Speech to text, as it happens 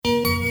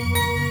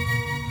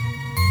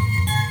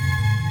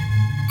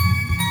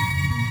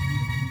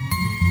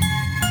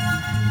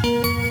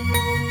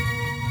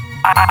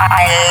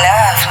I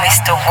love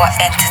Mr. What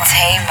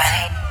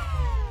Entertainment.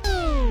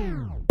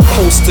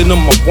 Posting on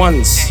my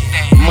ones,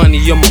 money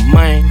on my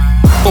mind,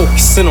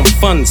 focusing on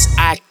funds.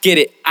 I get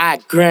it, I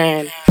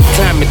grind,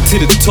 climbing to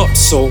the top,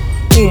 so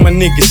all my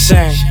niggas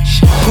shine.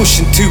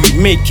 Pushing till we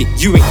make it,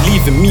 you ain't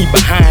leaving me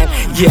behind.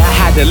 Yeah, I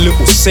had a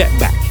little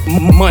setback,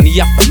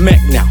 money up a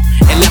Mac now,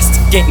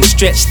 elastic getting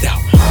stretched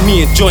out.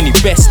 Me and Johnny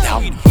best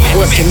out,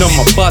 working on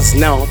my buzz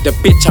now. The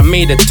bitch I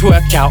made her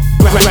twerk out,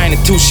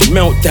 grinding till she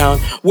melt down,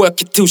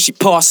 working till she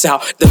pass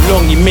out. The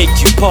longer make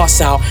you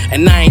pass out,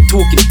 and I ain't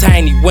talking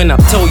tiny when I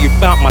tell you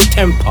about my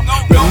temper.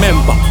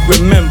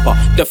 Remember,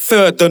 the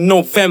 3rd of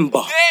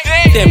November.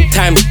 Them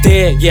times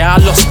there, yeah, I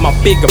lost my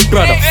bigger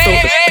brother.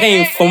 Felt the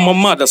pain from my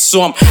mother,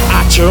 so I'm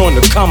out here on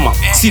the come up.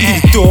 See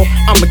the door,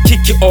 I'ma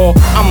kick it all,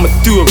 I'ma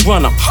do a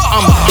run up.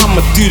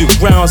 I'ma do the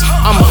rounds,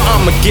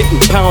 I'ma get in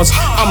pounds.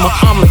 I'ma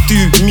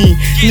do me,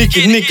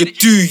 nigga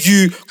do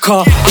you,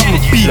 car I'ma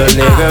be the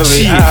nigga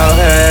we out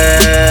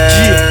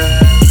here.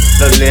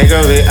 The nigga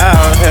we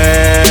out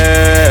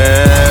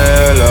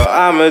here. Look,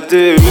 I'ma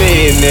do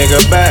me, nigga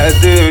better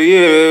do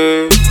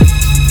you.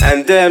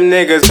 And them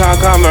niggas can't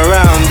come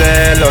around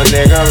there. Look,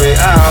 nigga we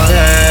out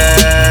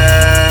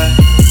here.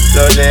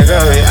 Look, nigga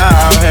we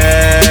out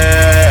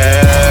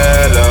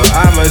here. Look,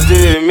 I'ma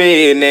do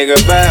me, nigga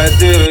better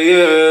do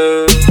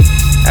you.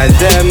 And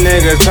them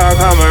niggas can't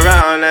come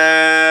around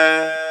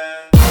there.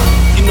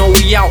 You know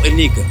we out a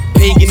nigga,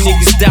 pagan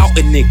niggas doubt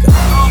a nigga.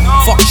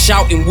 Fuck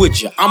shouting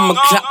would ya, I'ma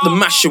clap the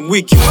mashing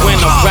with you. When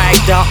I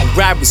ride out, I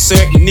ride with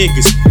certain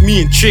niggas,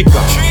 me and Trigger.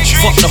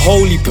 Fuck the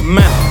holy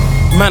man.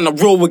 Man, I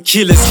roll with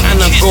killers,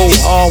 and I go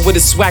hard with a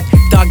swag.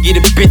 Doggy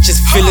the bitches,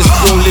 fillers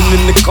rolling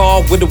in the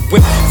car with a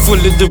whip full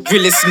of the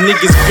realest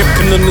niggas,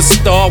 gripping on the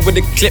star with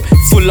a clip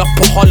full up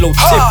of hollow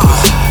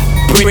tippers.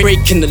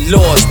 Breaking the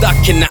laws,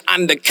 stuck in the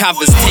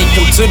undercovers. Take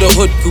them to the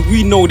hood, cause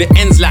we know the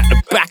ends like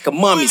the back of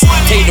mummies.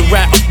 Take the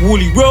right up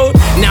Woolly Road,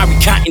 now we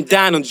counting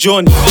down on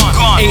Johnny.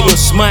 Ain't no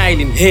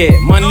smiling here,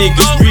 my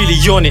niggas really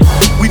on it.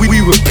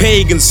 We were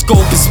pagan,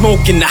 scoping,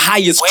 smoking the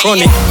highest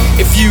chronic.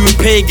 If you were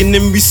pagan,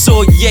 then we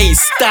saw yeah,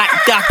 start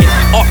ducking,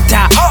 opt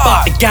out,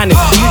 about the gunning.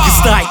 Niggas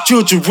started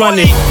Georgia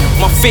running.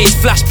 My face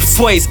flashed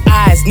before his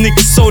eyes,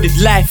 niggas sold it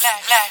life.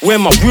 Where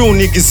my real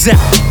niggas at?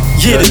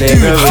 Yeah, the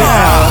dude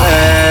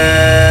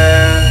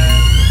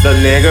the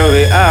nigga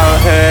we out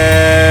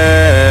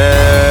here.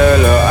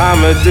 Look,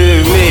 I'ma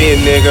do me,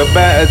 nigga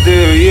better do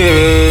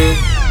you.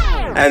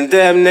 And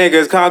them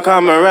niggas can't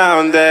come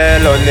around there.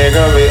 Look,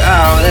 nigga we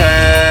out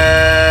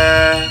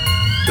here.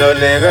 Look,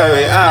 nigga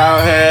we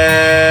out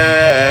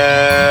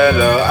here.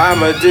 Look,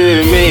 I'ma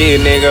do me,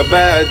 nigga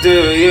better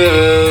do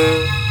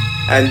you.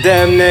 And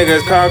them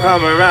niggas can't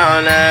come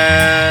around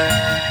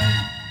there.